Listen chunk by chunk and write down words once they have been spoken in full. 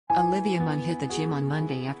Olivia Munn hit the gym on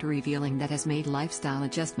Monday after revealing that has made lifestyle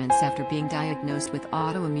adjustments after being diagnosed with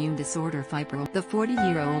autoimmune disorder fibromyalgia. The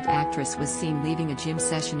 40-year-old actress was seen leaving a gym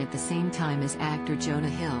session at the same time as actor Jonah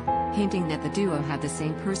Hill, hinting that the duo had the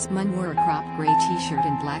same purse. Munn wore a cropped gray t-shirt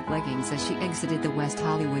and black leggings as she exited the West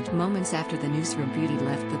Hollywood moments after the Newsroom beauty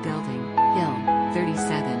left the building. Hill,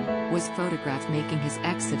 37, was photographed making his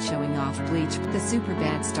exit showing off bleach. The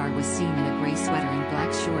Superbad star was seen in a gray sweater and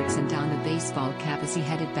black shorts and donned a baseball cap as he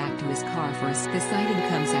headed back to his car for the sighting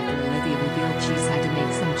comes after Olivia revealed she's had to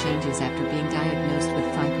make some changes after being diagnosed with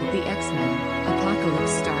fibromyalgia. The X-Men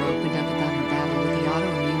Apocalypse star opened up about her battle with the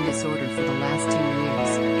autoimmune disorder for the last 2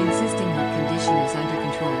 years, insisting her condition is under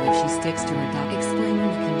control if she sticks to her diet. Explaining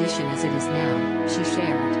the condition as it is now, she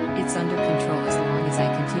shared, "It's under control as long as I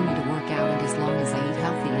continue to work out and as long as I eat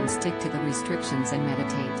healthy and stick to the restrictions and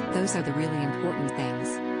meditate. Those are the really important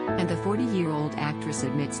things." And the 40-year-old actress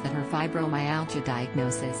admits that her fibromyalgia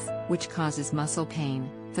diagnosis, which causes muscle pain,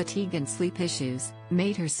 fatigue and sleep issues,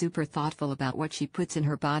 made her super thoughtful about what she puts in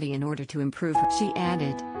her body in order to improve her. She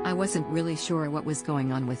added, "I wasn't really sure what was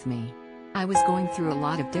going on with me. I was going through a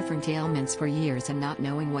lot of different ailments for years and not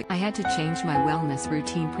knowing what. I had to change my wellness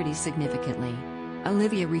routine pretty significantly."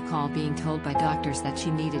 Olivia recalled being told by doctors that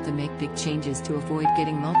she needed to make big changes to avoid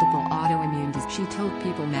getting multiple autoimmune diseases. She told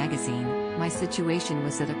People magazine, "My situation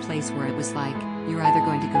was at a place where it was like, you're either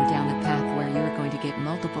going to go down the path where you're going to get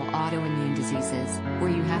multiple autoimmune diseases, or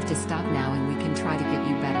you have to stop now and we can try to get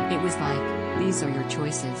you better. It was like, these are your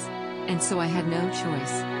choices. And so I had no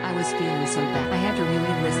choice. I was feeling so bad. I had to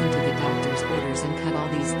really listen to the doctor's orders and cut all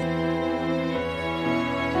these